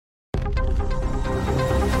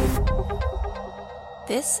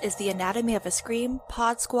This is the Anatomy of a Scream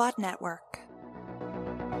Pod Squad Network.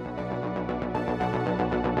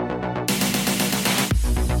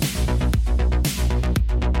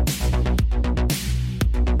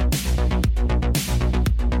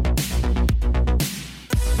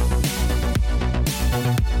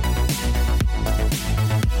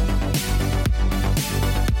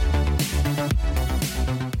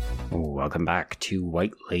 Welcome back to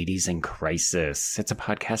White Ladies in Crisis. It's a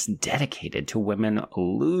podcast dedicated to women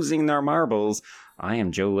losing their marbles. I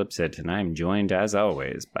am Joe Lipsett, and I'm joined, as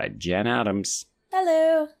always, by Jen Adams.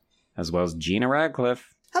 Hello. As well as Gina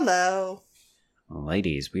Radcliffe. Hello.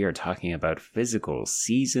 Ladies, we are talking about Physical,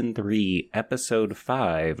 Season 3, Episode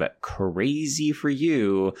 5, Crazy for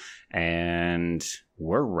You, and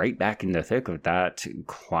we're right back in the thick of that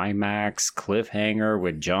climax cliffhanger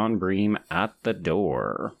with John Bream at the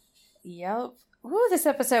door. Yep. Ooh, this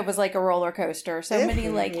episode was like a roller coaster. So many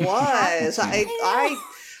like was.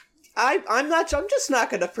 I'm just not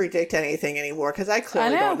going to predict anything anymore because I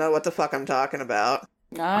clearly don't know what the fuck I'm talking about.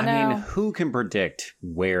 I mean, who can predict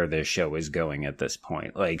where this show is going at this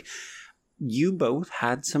point? Like, you both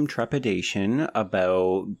had some trepidation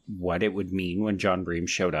about what it would mean when John Bream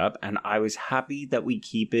showed up, and I was happy that we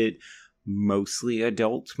keep it mostly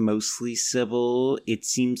adult, mostly civil. It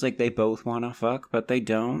seems like they both want to fuck, but they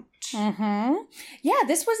don't. Mm-hmm. Yeah,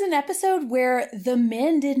 this was an episode where the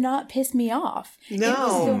men did not piss me off. No. It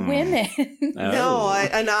was the women. No,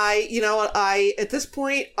 I at this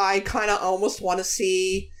point, I kind of almost want to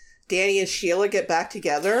see Danny and Sheila get back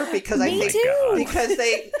together because because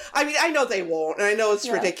they, I mean, I know they won't, and I know it's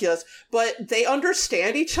ridiculous, but they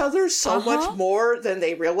understand each other so much more than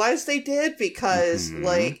they realized they did because,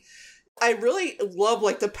 I really love,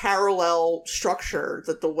 the parallel structure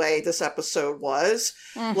that the way this episode was.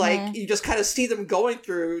 Mm-hmm. You just kind of see them going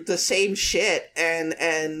through the same shit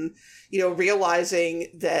and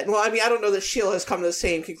realizing that, well, I mean, I don't know that Sheila has come to the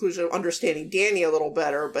same conclusion of understanding Danny a little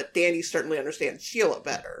better, but Danny certainly understands Sheila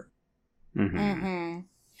better. Mm-hmm. Mm-hmm.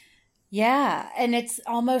 Yeah, and it's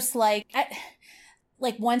almost like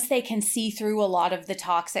once they can see through a lot of the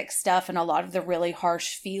toxic stuff and a lot of the really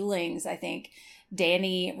harsh feelings, I think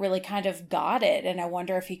Danny really kind of got it. And I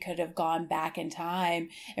wonder if he could have gone back in time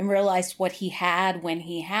and realized what he had when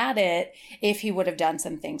he had it, if he would have done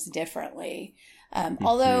some things differently.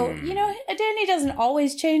 Although, Danny doesn't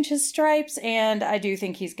always change his stripes, and I do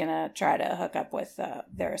think he's going to try to hook up with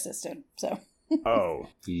their assistant. So. Oh,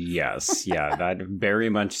 yes. Yeah, that very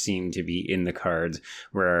much seemed to be in the cards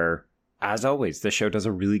where, as always, the show does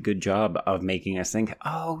a really good job of making us think,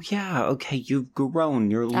 oh, yeah, okay, you've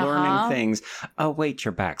grown, you're learning things. Oh, wait,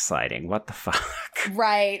 you're backsliding. What the fuck?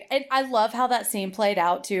 Right. And I love how that scene played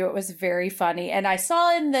out, too. It was very funny. And I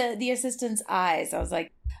saw in the assistant's eyes, I was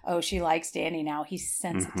like, oh, she likes Danny now. He's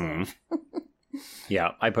sensitive. Mm-hmm.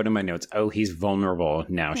 Yeah, I put in my notes, oh, he's vulnerable.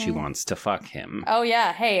 Now she wants to fuck him. Oh,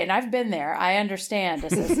 yeah. Hey, and I've been there. I understand,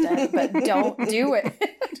 assistant, but don't do it.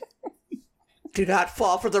 Do not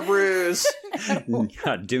fall for the ruse.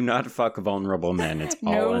 Yeah, do not fuck vulnerable men. It's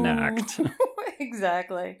all an act.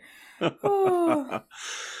 Exactly.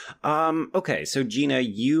 Okay, so Gina,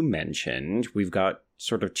 you mentioned we've got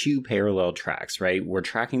sort of two parallel tracks, right? We're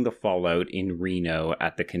tracking the fallout in Reno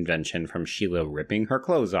at the convention from Sheila ripping her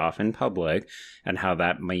clothes off in public and how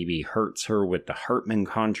that maybe hurts her with the Hartman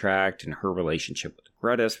contract and her relationship with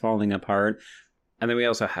Greta's falling apart. And then we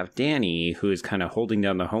also have Danny, who is kind of holding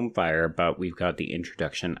down the home fire, but we've got the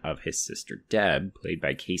introduction of his sister Deb, played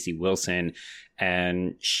by Casey Wilson,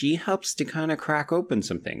 and she helps to kind of crack open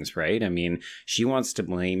some things, right? I mean, she wants to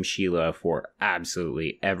blame Sheila for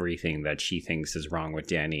absolutely everything that she thinks is wrong with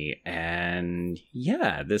Danny, and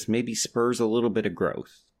yeah, this maybe spurs a little bit of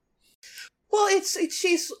growth. Well, it's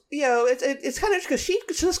kind of because she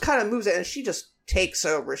just kind of moves it and she just takes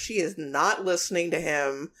over. She is not listening to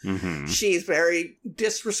him. Mm-hmm. She's very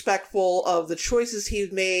disrespectful of the choices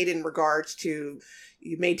he's made in regards to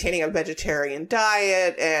maintaining a vegetarian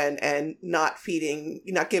diet and not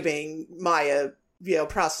giving Maya,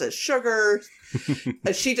 processed sugar.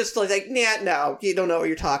 And she just like, nah, no, you don't know what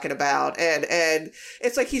you're talking about. And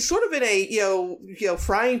it's like he's sort of in a,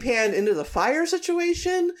 frying pan into the fire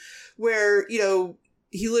situation where,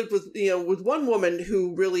 he lived with one woman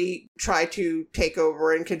who really tried to take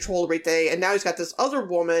over and control everything. And now he's got this other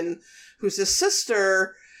woman who's his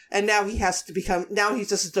sister. And now he's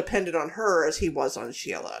just as dependent on her as he was on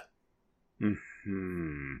Sheila.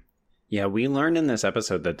 Hmm. Yeah, we learned in this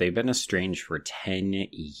episode that they've been estranged for 10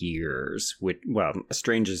 years.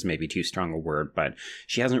 Estranged is maybe too strong a word, but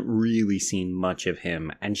she hasn't really seen much of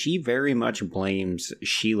him. And she very much blames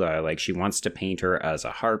Sheila. Like, she wants to paint her as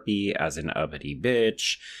a harpy, as an uppity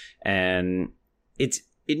bitch. And it's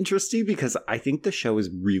interesting because I think the show is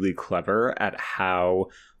really clever at how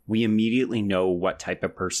we immediately know what type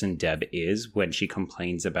of person Deb is when she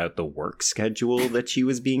complains about the work schedule that she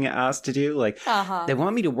was being asked to do. Like, they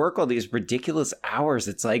want me to work all these ridiculous hours.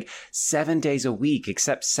 It's like 7 days a week,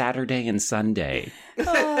 except Saturday and Sunday.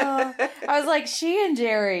 I was like, she and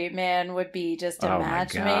Jerry, man, would be just a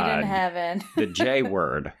match made in heaven. The J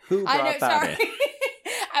word. Who brought that in?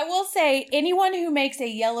 I will say, anyone who makes a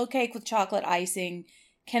yellow cake with chocolate icing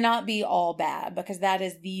cannot be all bad, because that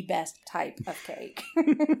is the best type of cake.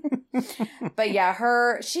 But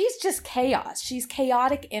yeah, she's just chaos. She's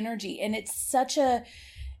chaotic energy. And it's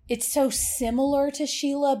so similar to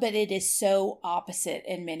Sheila, but it is so opposite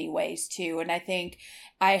in many ways too. And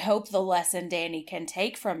I hope the lesson Danny can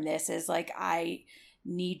take from this is like, I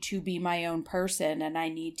need to be my own person, and I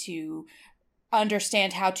need to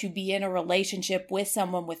understand how to be in a relationship with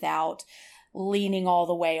someone without leaning all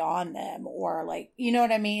the way on them, or like, you know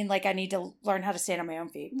what I mean? Like, I need to learn how to stand on my own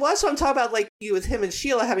feet. Well, that's what I'm talking about, like you with him and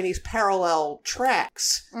Sheila having these parallel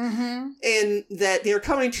tracks. And that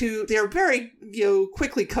they're very,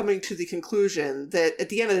 quickly coming to the conclusion that at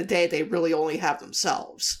the end of the day, they really only have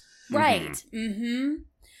themselves. Right.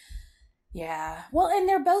 Yeah. Well, and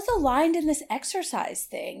they're both aligned in this exercise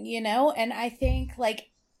thing, and I think like,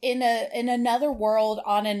 in another world,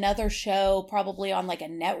 on another show, probably on like a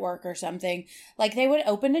network or something, like they would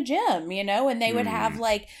open a gym, and they would have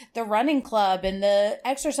like the running club and the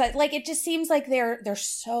exercise. Like, it just seems like they're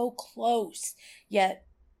so close, yet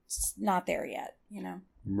it's not there yet,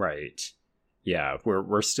 Right. Yeah,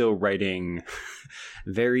 we're still writing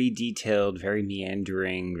very detailed, very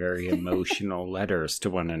meandering, very emotional letters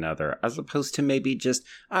to one another, as opposed to maybe just,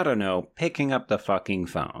 I don't know, picking up the fucking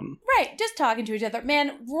phone. Right, just talking to each other.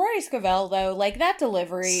 Man, Rory Scovel, though, like that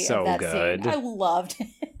delivery so of that good. scene, I loved it.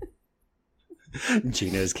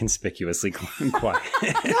 Gina is conspicuously quiet.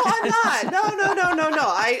 No, I'm not. No.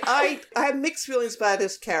 I have mixed feelings about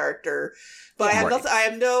his character, but I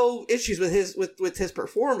have no issues with his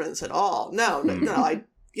performance at all. No.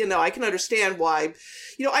 I can understand why.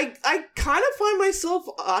 I kind of find myself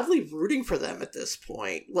oddly rooting for them at this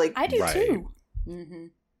point. Like, I do too.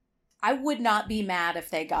 I would not be mad if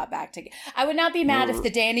they got back together. I would not be mad if the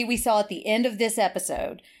Danny we saw at the end of this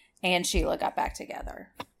episode and Sheila got back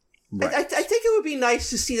together. Right. I think it would be nice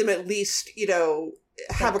to see them at least,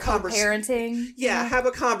 have a conversation. Parenting. Yeah, have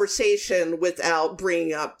a conversation without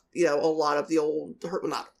bringing up, a lot of the old,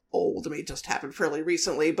 not old, I mean, it just happened fairly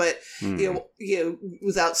recently, but,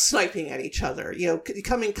 without sniping at each other,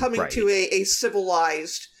 coming right. to a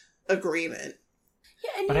civilized agreement.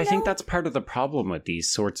 Yeah, but I think that's part of the problem with these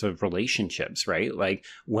sorts of relationships, right? Like,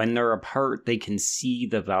 when they're apart, they can see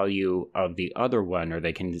the value of the other one, or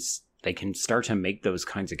they can start to make those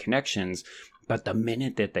kinds of connections. But the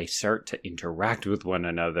minute that they start to interact with one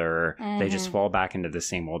another, they just fall back into the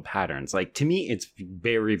same old patterns. Like, to me, it's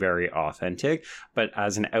very, very authentic. But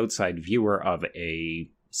as an outside viewer of a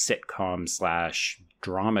sitcom /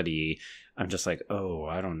 dramedy, I'm just like, oh,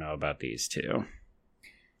 I don't know about these two.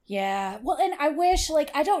 Yeah. Well, and I wish,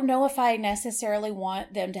 like, I don't know if I necessarily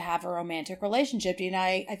want them to have a romantic relationship.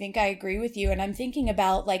 I think I agree with you. And I'm thinking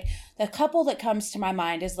about, like, the couple that comes to my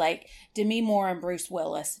mind is, like, Demi Moore and Bruce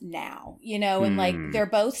Willis now, and, like, they're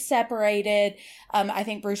both separated. I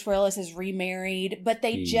think Bruce Willis is remarried, but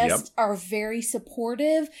they just are very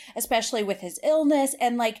supportive, especially with his illness.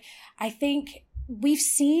 And, like, I think we've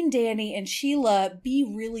seen Danny and Sheila be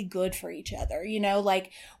really good for each other,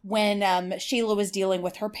 like when Sheila was dealing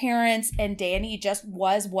with her parents and Danny just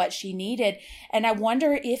was what she needed. And I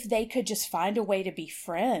wonder if they could just find a way to be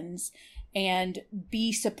friends and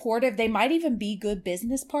be supportive. They might even be good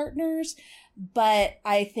business partners. But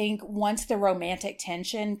I think once the romantic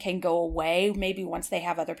tension can go away, maybe once they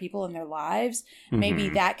have other people in their lives, maybe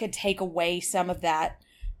that could take away some of that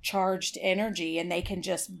charged energy, and they can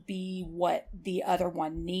just be what the other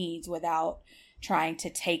one needs without trying to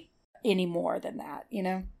take any more than that,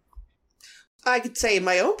 I could say in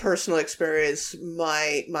my own personal experience,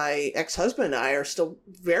 my ex-husband and I are still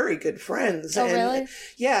very good friends. Oh, really?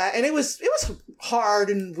 Yeah, and it was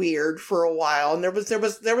hard and weird for a while, and there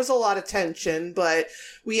was a lot of tension, but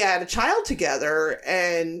we had a child together,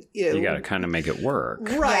 and you got to kind of make it work,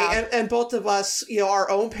 right? Yeah. And both of us,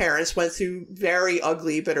 our own parents went through very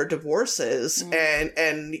ugly, bitter divorces, and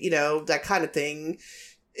that kind of thing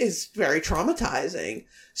is very traumatizing.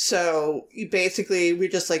 So we're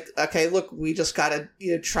just like, okay, look, we just got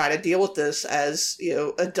to try to deal with this as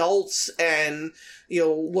adults, and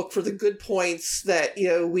look for the good points that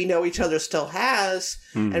we know each other still has,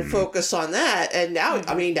 and focus on that. And now,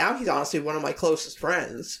 now he's honestly one of my closest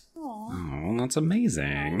friends. Aww. Oh, that's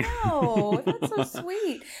amazing. Oh, that's so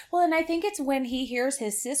sweet. Well, and I think it's when he hears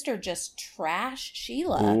his sister just trash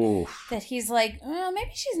Sheila that he's like,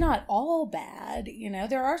 maybe she's not all bad.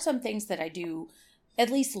 There are some things that I do at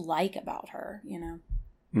least like about her,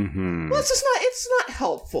 Mm-hmm. Well, it's not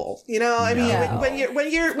helpful, I mean,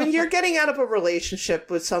 when you're getting out of a relationship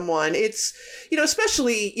with someone, it's,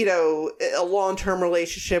 especially, a long-term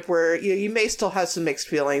relationship where, you may still have some mixed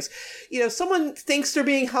feelings. Someone thinks they're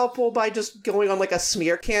being helpful by just going on like a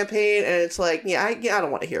smear campaign, and it's like, I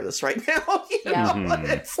don't want to hear this right now.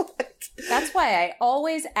 It's like, that's why I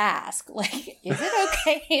always ask, like, is it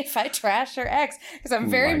okay if I trash your ex? Because I'm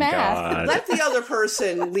very mad. Let the other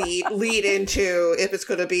person lead into if it's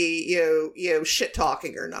going to be shit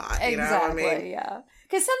talking or not. Exactly. You know what I mean? Yeah.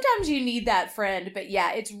 Because sometimes you need that friend, but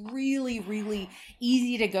yeah, it's really, really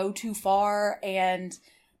easy to go too far, and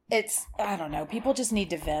I don't know. People just need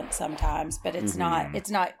to vent sometimes, but it's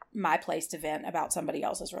not my place to vent about somebody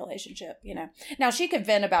else's relationship. Now she could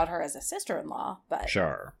vent about her as a sister-in-law, but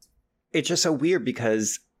sure. It's just so weird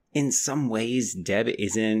because in some ways, Deb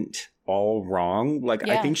isn't all wrong. Like,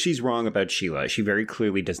 I think she's wrong about Sheila. She very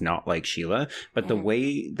clearly does not like Sheila. But the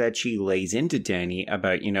way that she lays into Danny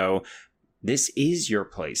about, this is your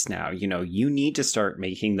place now. You need to start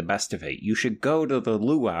making the best of it. You should go to the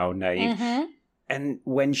luau night. Mm-hmm. And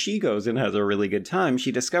when she goes and has a really good time,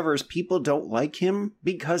 she discovers people don't like him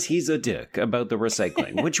because he's a dick about the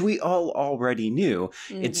recycling, which we all already knew.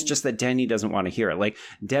 Mm-hmm. It's just that Danny doesn't want to hear it. Like,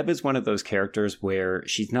 Deb is one of those characters where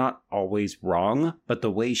she's not always wrong, but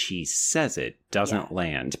the way she says it doesn't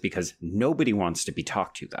land because nobody wants to be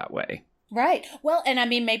talked to that way. Right. Well, and I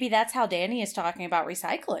mean, maybe that's how Danny is talking about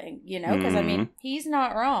recycling, because I mean, he's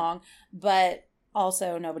not wrong, but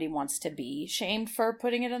also nobody wants to be shamed for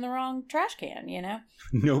putting it in the wrong trash can,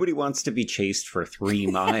 Nobody wants to be chased for 3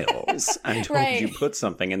 miles and told you put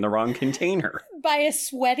something in the wrong container. By a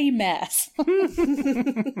sweaty mess.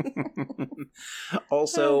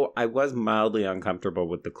 Also, I was mildly uncomfortable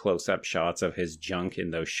with the close-up shots of his junk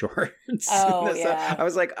in those shorts. Oh, yeah. I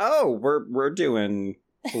was like, we're doing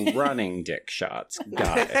running dick shots.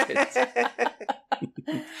 Got it.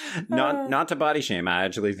 Not to body shame. I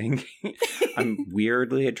actually think I'm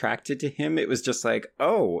weirdly attracted to him. It was just like,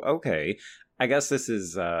 oh, okay. I guess this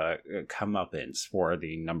is comeuppance for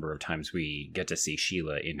the number of times we get to see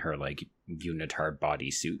Sheila in her like unitard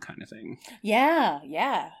bodysuit kind of thing. Yeah.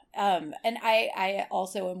 And I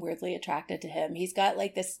also am weirdly attracted to him. He's got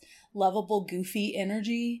like this lovable, goofy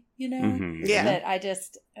energy, Mm-hmm. Yeah. That I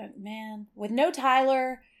just, man, with no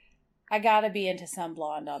Tyler, I gotta be into some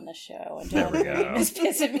blonde on the show. And John Green is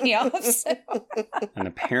pissing me off. So. And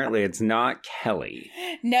apparently it's not Kelly.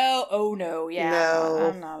 No. Oh, no. Yeah.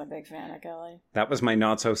 No. I'm not a big fan of Kelly. That was my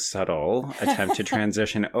not so subtle attempt to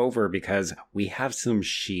transition over because we have some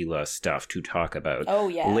Sheila stuff to talk about. Oh,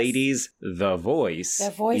 yes. Ladies, The Voice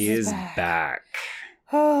is back.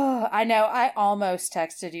 Oh, I know. I almost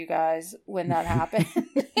texted you guys when that happened. I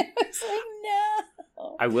was like, no.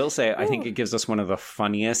 I will say, I think it gives us one of the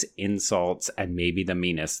funniest insults and maybe the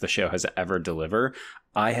meanest the show has ever delivered.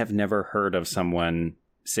 I have never heard of someone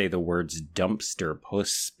say the words dumpster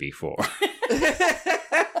puss before.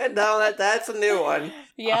 No, that's a new one.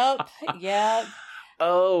 Yep.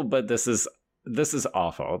 Oh, but this is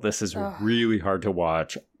awful. This is really hard to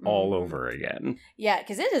watch all over again. Yeah,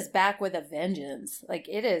 because it is back with a vengeance. Like,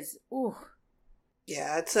 it is, ooh.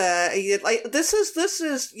 Yeah, it's like this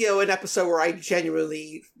is an episode where I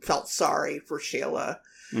genuinely felt sorry for Sheila,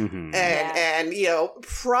 and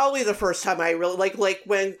probably the first time I really like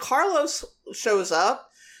when Carlos shows up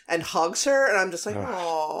and hugs her, and I'm just like,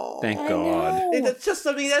 oh, thank God. It's just,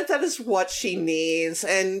 I mean, that is what she needs,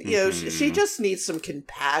 and she just needs some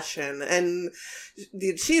compassion, and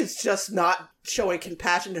she is just not showing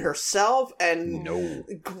compassion to herself. And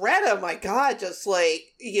Greta, my God, just like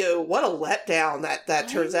what a letdown that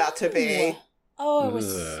turns out to be. Oh, I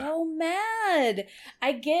was so mad.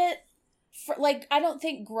 I don't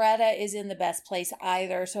think Greta is in the best place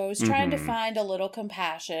either. So I was trying to find a little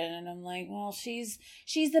compassion, and I'm like, well, she's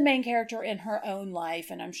the main character in her own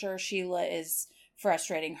life, and I'm sure Sheila is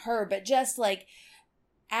frustrating her, but just like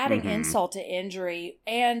adding insult to injury.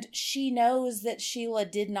 And she knows that Sheila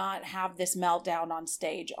did not have this meltdown on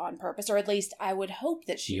stage on purpose, or at least I would hope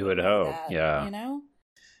that she would hope that, yeah.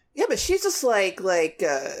 Yeah, but she's just like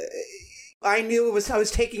I knew I was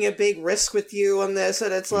taking a big risk with you on this,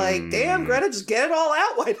 and it's like, damn, Greta, just get it all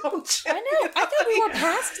out. Why don't you? I know. I thought we were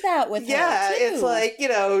past that with her, too. It's like,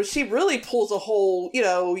 she really pulls a whole,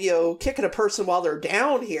 kicking a person while they're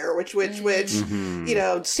down here, which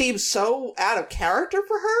seems so out of character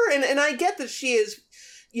for her. And I get that she is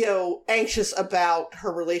anxious about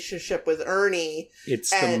her relationship with Ernie. It's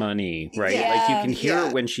the money, right? Yeah, like you can hear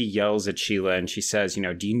it when she yells at Sheila and she says,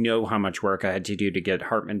 do you know how much work I had to do to get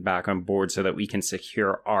Hartman back on board so that we can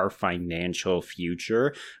secure our financial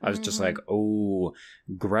future? I was just like, oh,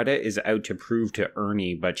 Greta is out to prove to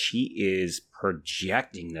Ernie, but she is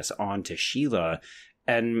projecting this onto Sheila.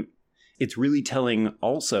 And it's really telling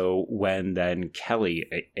also when then Kelly,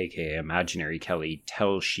 aka Imaginary Kelly,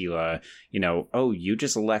 tells Sheila, oh, you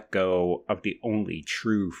just let go of the only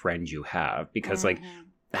true friend you have. Because,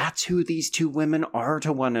 that's who these two women are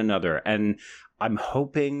to one another. And I'm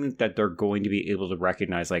hoping that they're going to be able to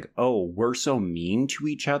recognize, like, oh, we're so mean to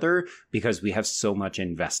each other because we have so much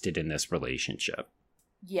invested in this relationship.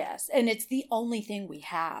 Yes, and it's the only thing we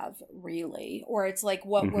have, really. Or it's like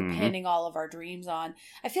what we're pinning all of our dreams on.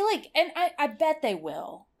 I feel like, and I bet they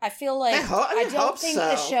will. I feel like I don't think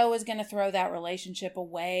the show is going to throw that relationship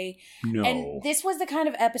away. No. And this was the kind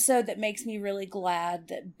of episode that makes me really glad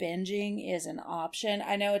that binging is an option.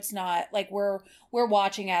 I know it's not, like, we're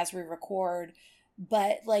watching as we record,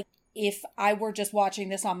 but, like, if I were just watching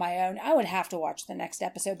this on my own, I would have to watch the next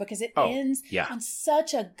episode because it ends on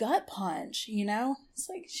such a gut punch, It's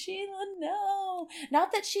like, Sheila, no.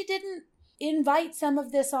 Not that she didn't invite some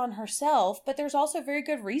of this on herself, but there's also very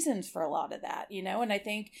good reasons for a lot of that, And I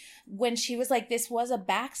think when she was like, this was a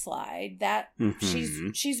backslide, that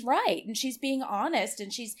she's right. And she's being honest.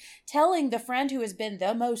 And she's telling the friend who has been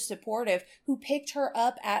the most supportive, who picked her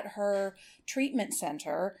up at her treatment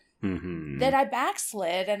center, that I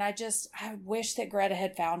backslid, and I wish that Greta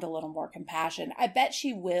had found a little more compassion. I bet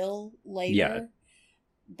she will later. Yeah.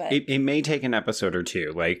 But it may take an episode or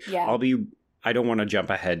two. Like, I don't want to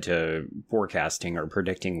jump ahead to forecasting or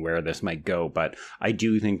predicting where this might go, but I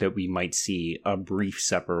do think that we might see a brief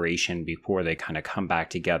separation before they kind of come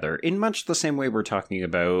back together, in much the same way we're talking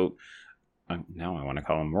about, now I want to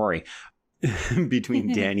call him Rory,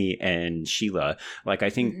 between Danny and Sheila. Like,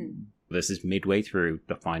 I think this is midway through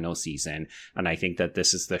the final season, and I think that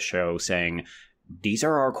this is the show saying, these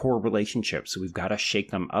are our core relationships. So we've got to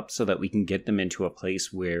shake them up so that we can get them into a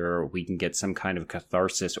place where we can get some kind of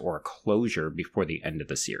catharsis or closure before the end of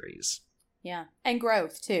the series. Yeah. And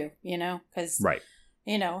growth too, because, right.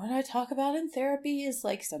 What I talk about in therapy is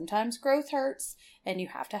like sometimes growth hurts and you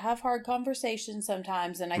have to have hard conversations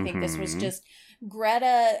sometimes. And I think this was just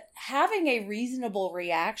Greta having a reasonable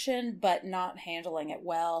reaction, but not handling it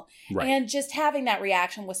well. Right. And just having that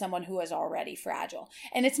reaction with someone who is already fragile.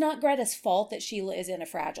 And it's not Greta's fault that Sheila is in a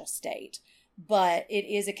fragile state, but it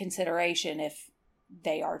is a consideration if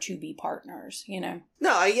they are to be partners,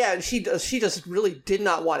 No, yeah, and she just really did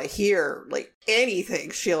not want to hear, like,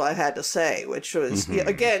 anything Sheila had to say, which was,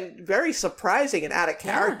 again, very surprising and out of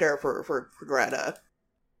character for Greta.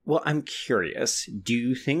 Well, I'm curious. Do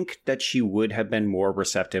you think that she would have been more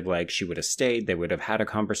receptive, like she would have stayed, they would have had a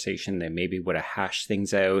conversation, they maybe would have hashed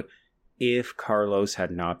things out if Carlos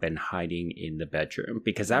had not been hiding in the bedroom?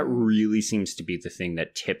 Because that really seems to be the thing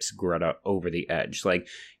that tips Greta over the edge. Like,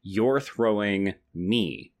 you're throwing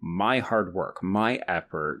me, my hard work, my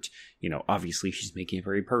effort. Obviously she's making it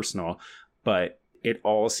very personal, but it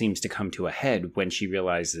all seems to come to a head when she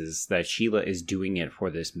realizes that Sheila is doing it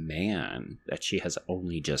for this man that she has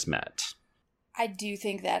only just met. I do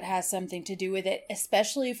think that has something to do with it,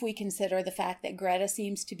 especially if we consider the fact that Greta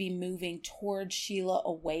seems to be moving towards Sheila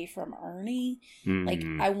away from Ernie. Like,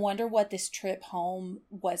 I wonder what this trip home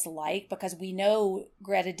was like, because we know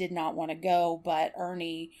Greta did not want to go, but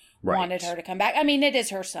Ernie wanted her to come back. I mean, it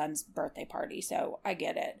is her son's birthday party, so I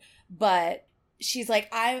get it. But she's like,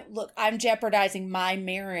 I'm jeopardizing my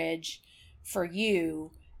marriage for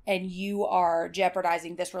you, and you are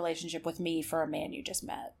jeopardizing this relationship with me for a man you just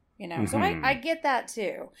met. So I get that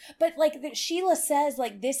too. But like Sheila says,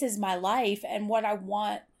 like, this is my life. And what I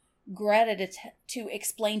want Greta to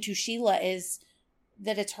explain to Sheila is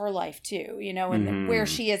that it's her life too, and where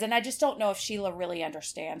she is. And I just don't know if Sheila really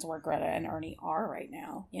understands where Greta and Ernie are right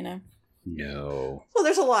now, No. Well,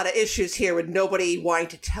 there's a lot of issues here with nobody wanting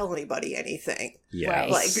to tell anybody anything. Yeah.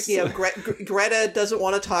 Like, Greta doesn't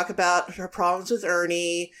want to talk about her problems with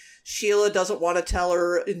Ernie. Sheila doesn't want to tell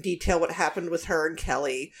her in detail what happened with her and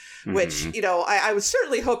Kelly, which, I would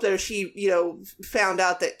certainly hope that if she, found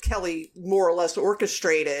out that Kelly more or less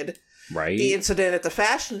orchestrated the incident at the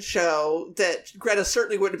fashion show, that Greta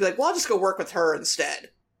certainly wouldn't be like, well, I'll just go work with her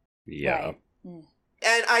instead. Yeah. Right.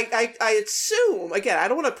 And I assume, again, I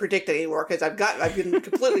don't want to predict it anymore because I've been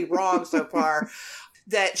completely wrong so far,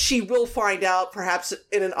 that she will find out perhaps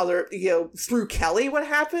in another, through Kelly what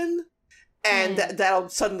happened. And that'll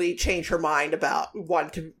suddenly change her mind about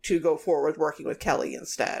wanting to go forward working with Kelly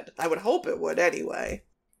instead. I would hope it would anyway.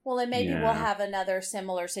 Well, and maybe we'll have another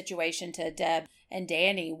similar situation to Deb and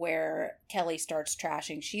Danny where Kelly starts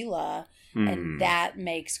trashing Sheila, and that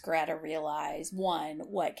makes Greta realize, one,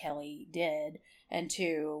 what Kelly did, and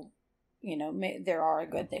two, you know, there are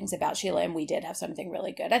good things about Sheila, and we did have something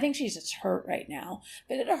really good. I think she's just hurt right now,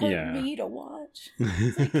 but it hurt me to watch.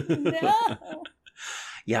 It's like, no.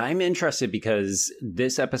 Yeah, I'm interested because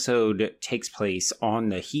this episode takes place on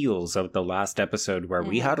the heels of the last episode where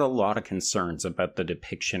we had a lot of concerns about the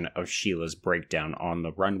depiction of Sheila's breakdown on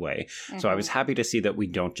the runway. So I was happy to see that we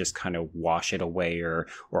don't just kind of wash it away or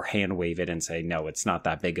hand wave it and say, no, it's not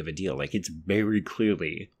that big of a deal. Like, it's very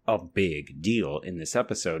clearly a big deal in this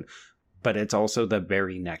episode, but it's also the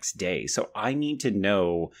very next day. So I need to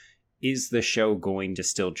know, is the show going to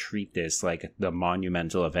still treat this like the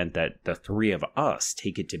monumental event that the three of us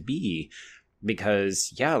take it to be?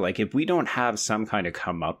 Because, yeah, like, if we don't have some kind of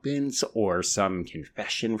comeuppance or some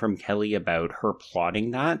confession from Kelly about her plotting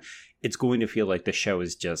that, it's going to feel like the show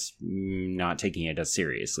is just not taking it as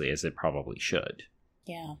seriously as it probably should.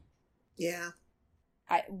 Yeah. Yeah.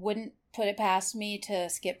 I wouldn't put it past me to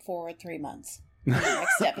skip forward 3 months in the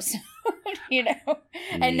next episode, you know?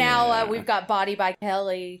 And now we've got Body by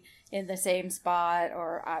Kelly in the same spot,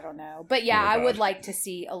 or I don't know. But yeah, I would like to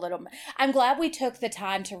see a little. I'm glad we took the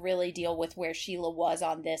time to really deal with where Sheila was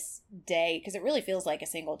on this day, because it really feels like a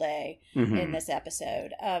single day in this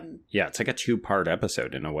episode. Yeah, it's like a 2-part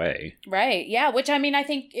episode in a way. Right. Yeah, which I mean, I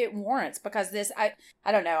think it warrants, because this, I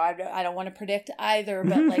don't know, I don't want to predict either,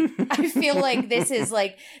 but like, I feel like this is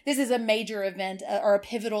a major event or a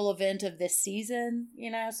pivotal event of this season, you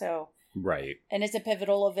know, so. Right. And it's a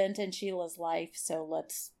pivotal event in Sheila's life, so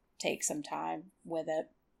let's take some time with it.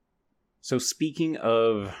 So speaking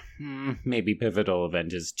of, maybe pivotal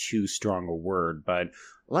event is too strong a word, but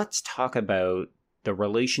let's talk about the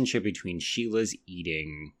relationship between Sheila's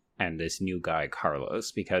eating and this new guy,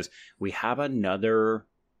 Carlos, because we have another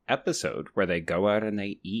episode where they go out and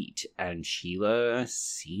they eat, and Sheila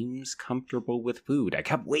seems comfortable with food. I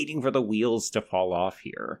kept waiting for the wheels to fall off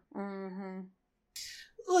here. Mm-hmm.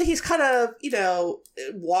 Well, he's kind of, you know,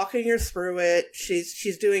 walking her through it.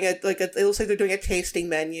 She's doing it like it looks like they're doing a tasting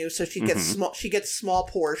menu, so she gets small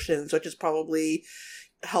portions, which is probably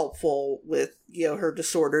helpful with, you know, her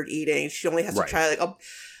disordered eating. She only has to try like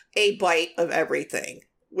a bite of everything,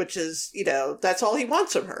 which is, you know, that's all he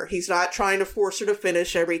wants from her. He's not trying to force her to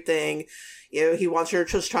finish everything. You know, he wants her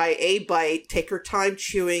to just try a bite, take her time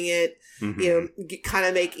chewing it, you know, kind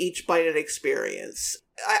of make each bite an experience.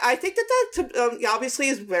 I think that obviously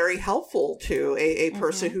is very helpful to a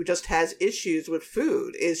person who just has issues with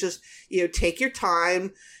food, is just, you know, take your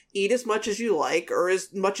time, eat as much as you like or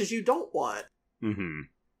as much as you don't want.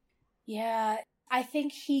 Yeah, I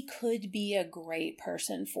think he could be a great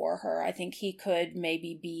person for her. I think he could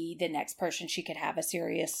maybe be the next person she could have a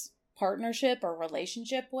serious partnership or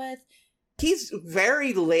relationship with. He's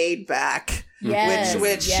very laid back. Yes,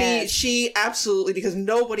 which she absolutely, because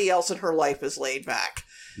nobody else in her life is laid back.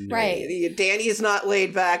 No. Right. Danny is not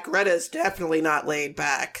laid back. Greta is definitely not laid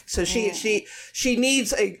back. So she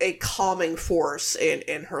needs a calming force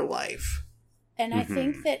in her life. And I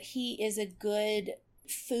think that he is a good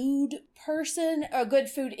food person, a good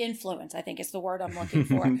food influence, I think is the word I'm looking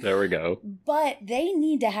for. There we go. But they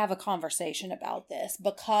need to have a conversation about this,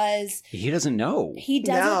 because he doesn't know. He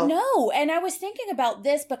doesn't know. And I was thinking about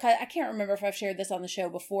this because I can't remember if I've shared this on the show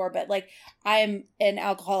before, but like, I'm an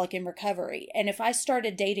alcoholic in recovery. And if I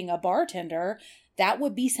started dating a bartender, that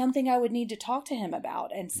would be something I would need to talk to him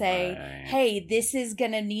about and say, hey, this is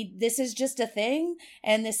just a thing,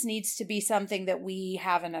 and this needs to be something that we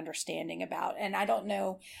have an understanding about. And I don't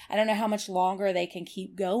know how much longer they can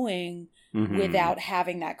keep going without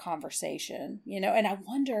having that conversation, you know? And I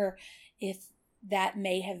wonder if that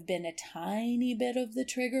may have been a tiny bit of the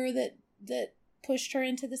trigger that pushed her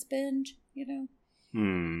into this binge, you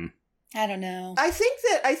know? I don't know. I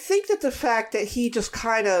think that the fact that he just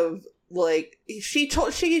kind of, like, she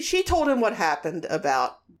told him what happened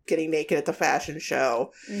about getting naked at the fashion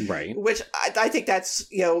show, right? Which I think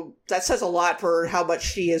that's, you know, that says a lot for how much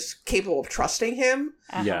she is capable of trusting him.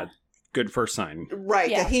 Yeah, good first sign, right?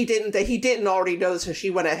 Yeah. That he didn't already know, so she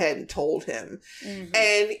went ahead and told him,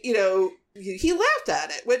 and you know, he laughed at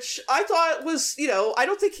it, which I thought was, you know, I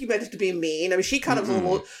don't think he meant it to be mean. I mean, she kind of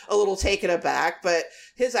was a little taken aback, but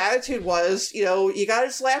his attitude was, you know, you gotta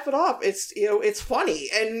just laugh it off. It's, you know, it's funny.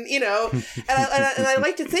 And, you know, and I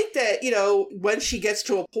like to think that, you know, when she gets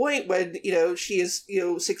to a point when, you know, she is, you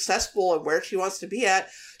know, successful and where she wants to be at,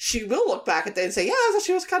 she will look back at that and say, yeah, I thought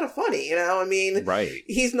she was kind of funny. You know, I mean,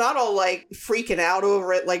 he's not all like freaking out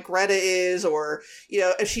over it like Greta is, or, you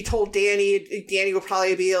know, if she told Danny would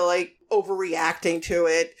probably be like, overreacting to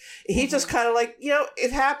it. He's just kind of like,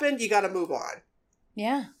 it happened. You got to move on.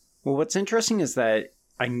 Yeah. Well, what's interesting is that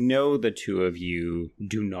I know the two of you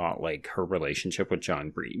do not like her relationship with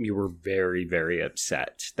John Bream. You were very, very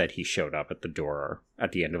upset that he showed up at the door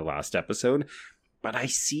at the end of the last episode. But I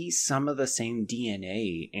see some of the same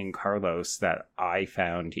DNA in Carlos that I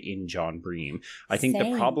found in John Bream. I think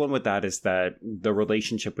the problem with that is that the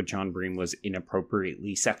relationship with John Bream was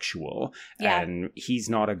inappropriately sexual. Yeah. And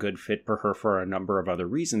he's not a good fit for her for a number of other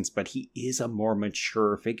reasons, but he is a more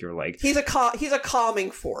mature figure. Like he's a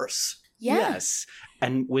calming force. Yeah. Yes.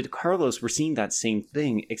 And with Carlos, we're seeing that same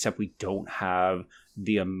thing, except we don't have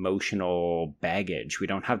the emotional baggage. We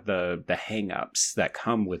don't have the hang-ups that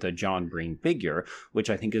come with a John Bream figure, which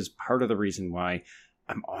I think is part of the reason why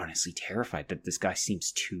I'm honestly terrified that this guy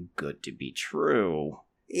seems too good to be true.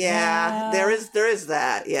 Yeah, there is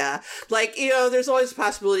that. Yeah, like there's always a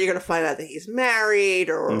possibility you're going to find out that he's married,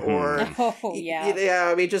 or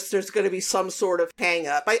I mean, just there's going to be some sort of hang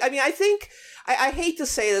up. I mean, I think I hate to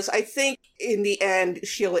say this. I think in the end,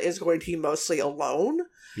 Sheila is going to be mostly alone.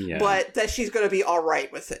 Yeah. But that she's going to be all right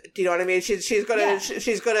with it. Do you know what I mean? She's going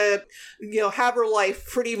to have her life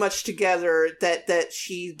pretty much together. That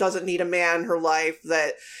she doesn't need a man in her life.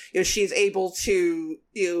 That she's able to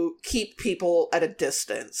keep people at a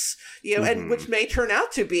distance. And which may turn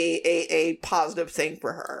out to be a positive thing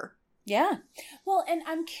for her. Yeah. Well, and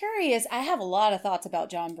I'm curious. I have a lot of thoughts about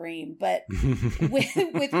John Bream, but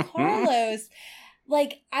with Carlos.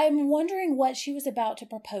 Like, I'm wondering what she was about to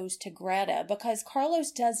propose to Greta, because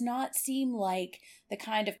Carlos does not seem like the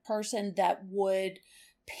kind of person that would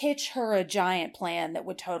pitch her a giant plan that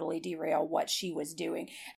would totally derail what she was doing.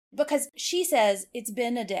 Because she says, it's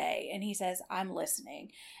been a day, and he says, I'm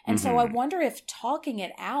listening. And so I wonder if talking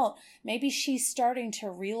it out, maybe she's starting to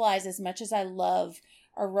realize, as much as I love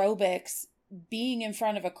aerobics, being in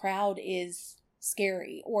front of a crowd is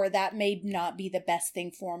scary, or that may not be the best thing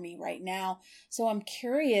for me right now. So I'm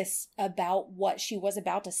curious about what she was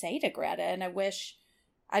about to say to Greta, and I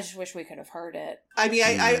just wish we could have heard it. I mean,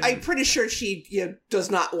 I'm pretty sure she does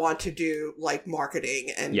not want to do like marketing,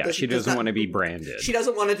 and she doesn't want to be branded. She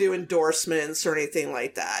doesn't want to do endorsements or anything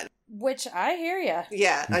like that. Which I hear you.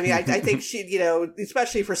 Yeah, I mean, I think she,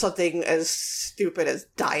 especially for something as stupid as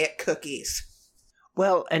diet cookies.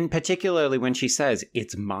 Well, and particularly when she says,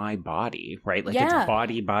 it's my body, right? Like, it's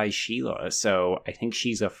body by Sheila. So I think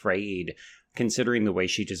she's afraid, considering the way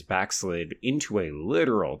she just backslid into a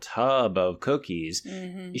literal tub of cookies,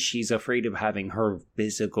 she's afraid of having her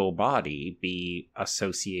physical body be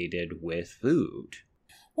associated with food.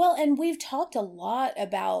 Well, and we've talked a lot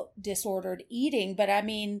about disordered eating, but I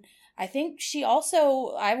mean, I think she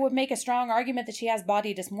also, I would make a strong argument that she has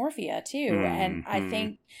body dysmorphia too. And I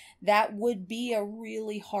think that would be a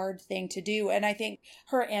really hard thing to do. And I think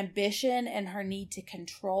her ambition and her need to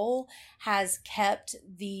control has kept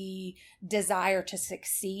the desire to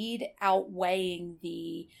succeed outweighing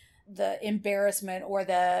the embarrassment or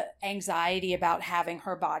the anxiety about having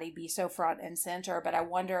her body be so front and center. But I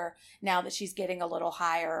wonder, now that she's getting a little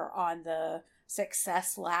higher on the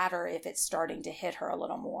success ladder, if it's starting to hit her a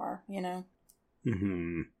little more, I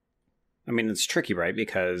mean, it's tricky, right?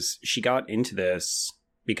 Because she got into this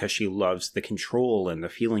because she loves the control and the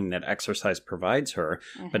feeling that exercise provides her.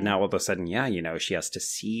 But now all of a sudden, she has to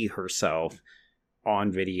see herself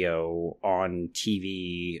on video, on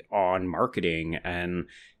TV, on marketing. And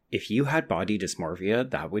if you had body dysmorphia,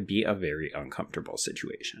 that would be a very uncomfortable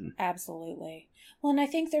situation. Absolutely. Well, and I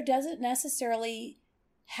think there doesn't necessarily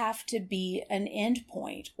have to be an end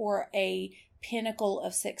point or a pinnacle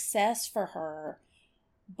of success for her,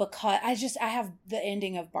 because I have the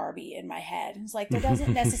ending of Barbie in my head. It's like, there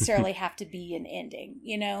doesn't necessarily have to be an ending,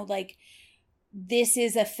 like this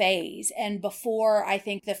is a phase. And before, I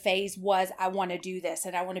think the phase was, I want to do this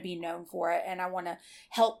and I want to be known for it and I want to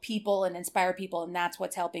help people and inspire people, and that's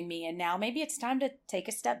what's helping me. And now maybe it's time to take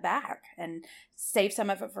a step back and save some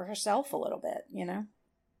of it for herself a little bit,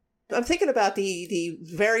 I'm thinking about the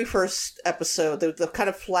very first episode, the kind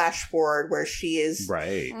of flash forward where she is,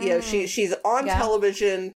 right. She's on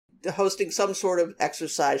television hosting some sort of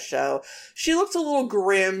exercise show. She looks a little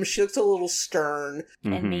grim. She looks a little stern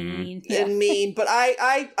and mean. And mean. But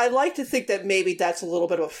I like to think that maybe that's a little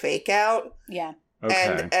bit of a fake out. Yeah.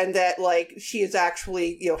 Okay. And that like she is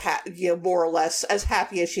actually more or less as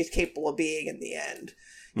happy as she's capable of being in the end.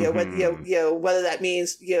 Whether that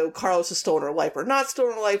means Carlos is still in her life or not still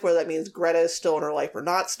in her life, whether that means Greta is still in her life or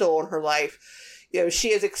not still in her life,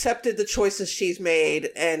 she has accepted the choices she's made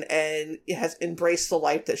and has embraced the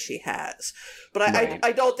life that she has. But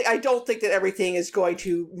I don't think that everything is going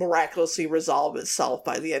to miraculously resolve itself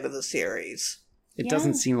by the end of the series. It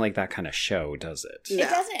doesn't seem like that kind of show, does it? It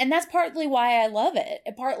doesn't. And that's partly why I love it.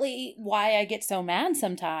 And partly why I get so mad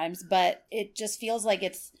sometimes. But it just feels like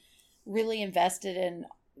it's really invested in,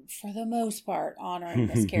 for the most part, honoring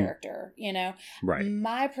this character, you know? Right.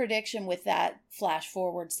 My prediction with that flash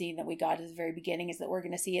forward scene that we got at the very beginning is that we're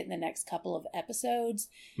going to see it in the next couple of episodes.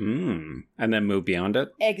 And then move beyond it?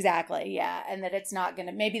 Exactly, yeah. And that it's not going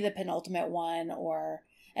to, maybe the penultimate one or,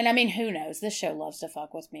 and I mean, who knows? This show loves to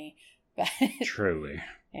fuck with me. But Truly.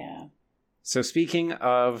 Yeah. So speaking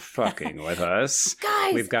of fucking with us,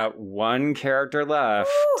 guys, we've got one character left.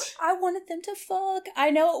 Ooh, I wanted them to fuck. I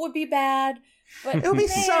know it would be bad, but it would be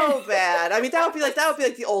so bad. I mean, that would be like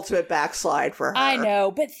the ultimate backslide for her. I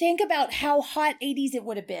know, but think about how hot 80s it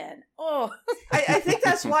would have been. Oh, I think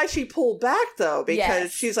that's why she pulled back though,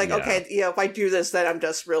 because she's like, Yeah. okay, you know, if I do this, then I'm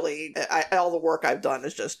just really all the work I've done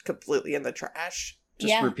is just completely in the trash.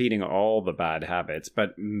 Just repeating all the bad habits.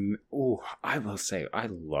 But, I will say, I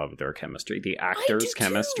love their chemistry. The actors'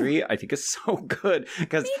 chemistry, I think, is so good.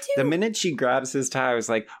 Because the minute she grabs his tie, I was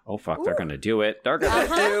like, oh, fuck, they're going to do it. They're going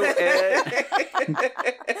to do it.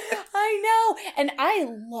 I know. And I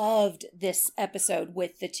loved this episode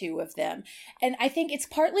with the two of them. And I think it's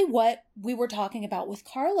partly what we were talking about with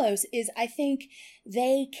Carlos is I think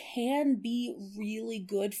they can be really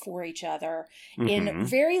good for each other in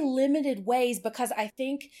very limited ways because I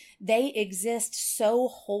think they exist so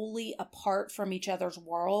wholly apart from each other's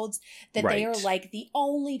worlds that they are like the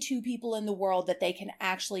only two people in the world that they can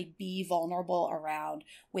actually be vulnerable around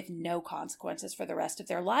with no consequences for the rest of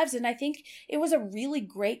their lives. And I think it was a really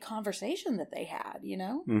great conversation that they had, you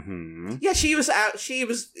know? Yeah, you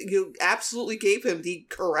absolutely gave him the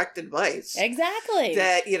correct advice. Exactly.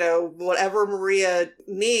 That, you know, whatever Maria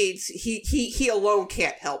needs, he alone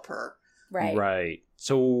can't help her. Right. Right.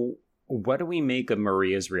 So what do we make of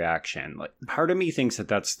Maria's reaction? Like, part of me thinks that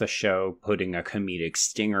that's the show putting a comedic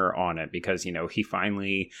stinger on it because, you know, he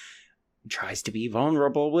finally tries to be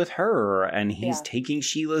vulnerable with her and he's taking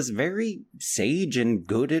Sheila's very sage and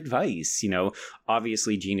good advice. You know,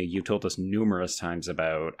 obviously, Gina, you told us numerous times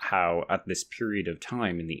about how at this period of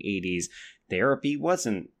time in the 80s, therapy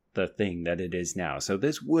wasn't the thing that it is now. So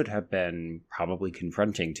this would have been probably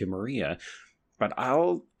confronting to Maria. But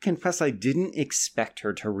I'll confess I didn't expect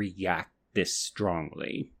her to react this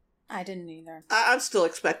strongly. I didn't either. I'm still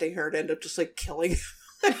expecting her to end up just like killing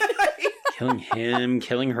him. Killing him,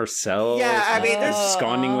 killing herself. Yeah, I mean, they're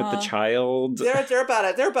absconding with the child. They're about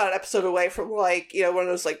an episode away from like, you know, one of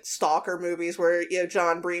those like stalker movies where, you know,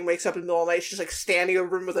 John Breen wakes up in the middle of the night, she's like standing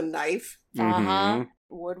over him with a knife.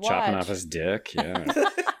 Would watch. Chopping off his dick, yeah.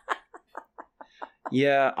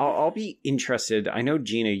 Yeah, I'll be interested. I know,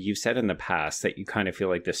 Gina, you've said in the past that you kind of feel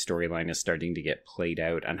like this storyline is starting to get played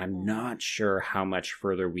out, and I'm not sure how much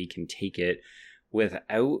further we can take it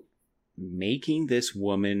without making this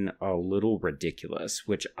woman a little ridiculous,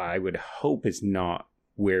 which I would hope is not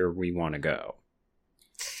where we want to go.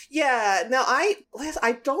 Yeah, now I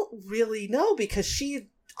don't really know because she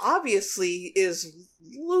obviously is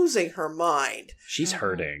losing her mind. She's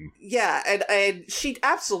hurting. Yeah, and she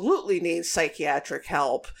absolutely needs psychiatric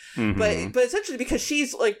help. But it's interesting because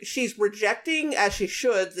she's rejecting, as she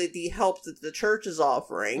should, the help that the church is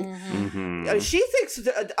offering. She thinks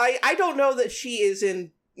I don't know that she is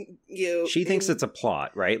in. She thinks it's a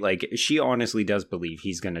plot, right? Like, she honestly does believe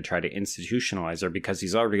he's going to try to institutionalize her because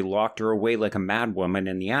he's already locked her away like a madwoman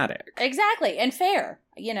in the attic. Exactly, and fair,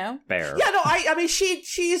 you know? Fair. Yeah, no, I mean,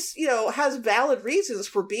 she's, you know, has valid reasons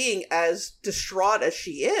for being as distraught as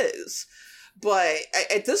she is. But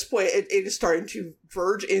at this point, it is starting to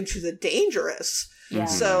verge into the dangerous. Yeah.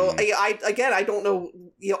 So, I don't know,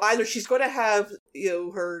 you know, either she's going to have, you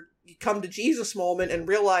know, her come to Jesus moment and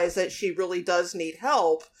realize that she really does need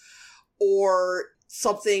help, or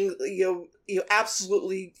something, you know,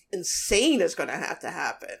 absolutely insane is going to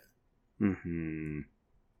happen.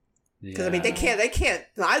 Because, I mean, they can't,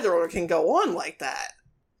 neither of them can go on like that.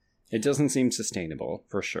 It doesn't seem sustainable,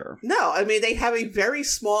 for sure. No, I mean, they have a very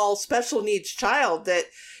small special needs child that,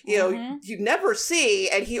 you know, you never see,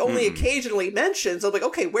 and he only occasionally mentions. I'm like,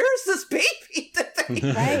 okay, where's this baby?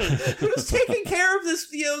 Who's taking care of this,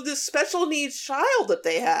 you know, this special needs child that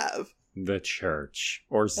they have? The church.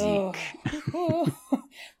 Or Zeke. Well,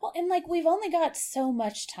 and like, we've only got so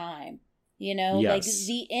much time. You know, like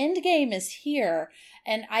the end game is here.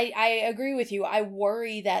 And I agree with you. I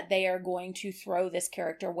worry that they are going to throw this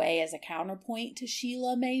character away as a counterpoint to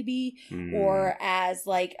Sheila, maybe, or as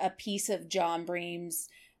like a piece of John Bream's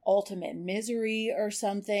ultimate misery or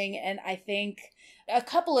something. And I think, a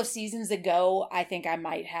couple of seasons ago, I think I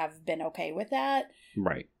might have been okay with that.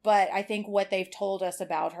 Right. But I think what they've told us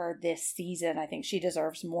about her this season, I think she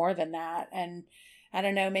deserves more than that. And I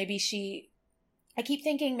don't know, I keep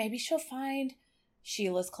thinking maybe she'll find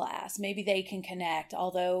Sheila's class. Maybe they can connect.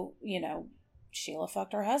 Although, Sheila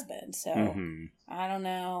fucked her husband. So I don't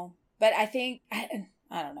know. But I think, I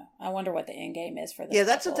don't know. I wonder what the end game is for this. Yeah,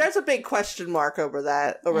 there's a big question mark over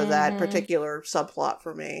that particular subplot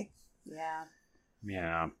for me. Yeah.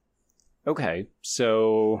 Yeah. Okay,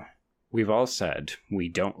 so we've all said we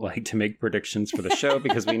don't like to make predictions for the show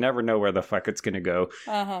because we never know where the fuck it's going to go.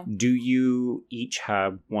 Uh-huh. Do you each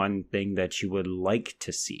have one thing that you would like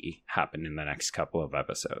to see happen in the next couple of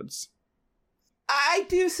episodes? I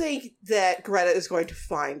do think that Greta is going to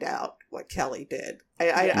find out what Kelly did.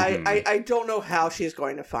 I don't know how she's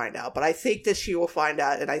going to find out, but I think that she will find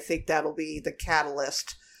out, and I think that'll be the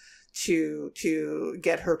catalyst to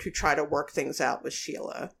get her to try to work things out with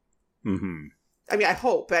Sheila. Mm-hmm. I mean, I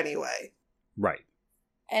hope anyway. Right.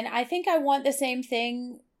 And I think I want the same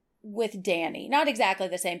thing with Danny. Not exactly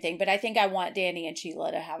the same thing, but I think I want Danny and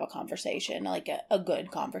Sheila to have a conversation, like a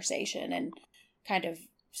good conversation, and kind of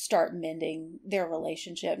start mending their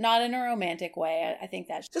relationship. Not in a romantic way. I think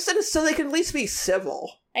that's just so they can at least be civil.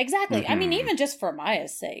 Exactly. Mm-hmm. I mean, even just for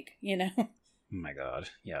Maya's sake, Oh my God.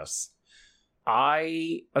 Yes.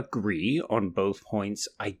 I agree on both points.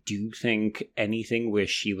 I do think anything with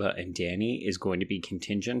Sheila and Danny is going to be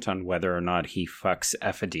contingent on whether or not he fucks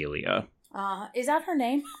Ephidelia. Is that her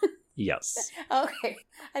name? Yes. Okay.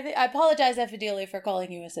 I apologize, Ephidelia, for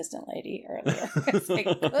calling you assistant lady earlier. I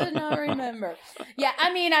could not remember. Yeah,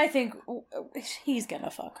 I mean, I think he's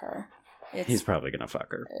gonna fuck her. He's probably gonna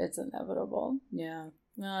fuck her. It's inevitable. Yeah.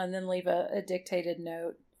 And then leave a dictated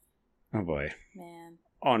note. Oh boy. Man.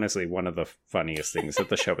 Honestly, one of the funniest things that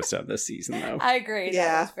the show has done this season, though. I agree.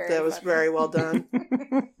 Yeah, that was very well done.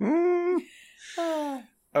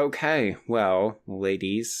 Okay, well,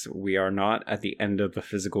 ladies, we are not at the end of the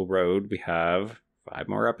physical road. We have 5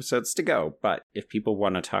 more episodes to go. But if people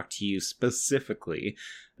want to talk to you specifically,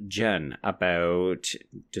 Jen, about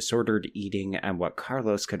disordered eating and what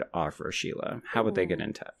Carlos could offer Sheila, how would they get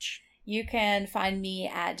in touch? You can find me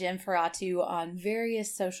at Jen Ferratu on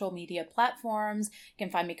various social media platforms. You can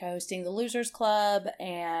find me co-hosting the Losers Club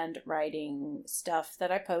and writing stuff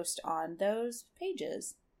that I post on those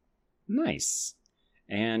pages. Nice.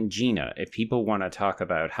 And Gina, if people want to talk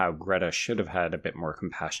about how Greta should have had a bit more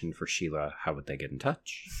compassion for Sheila, how would they get in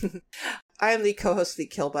touch? I am the co-host of the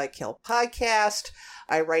Kill by Kill podcast.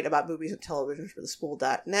 I write about movies and television for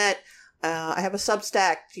thespool.net. I have a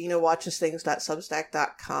Substack,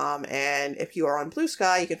 GinaWatchesThings.substack.com, and if you are on Blue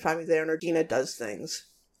Sky, you can find me there under Gina Does Things.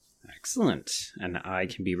 Excellent. And I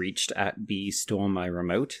can be reached at B Stole My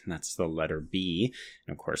Remote, and that's the letter B.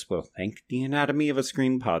 And of course, we'll thank the Anatomy of a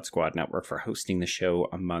Scream Pod Squad Network for hosting the show,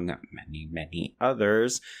 among many, many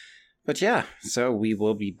others. But yeah, so we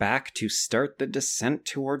will be back to start the descent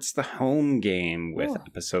towards the home game with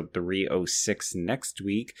episode 306 next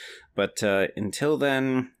week. But until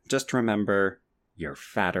then, just remember, you're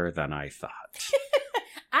fatter than I thought.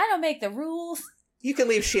 I don't make the rules. You can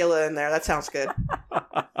leave Sheila in there. That sounds good.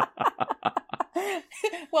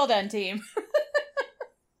 Well done, team.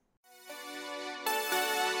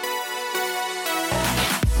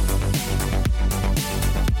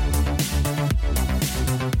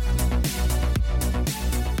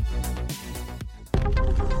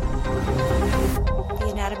 The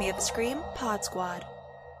Anatomy of a Scream Pod Squad.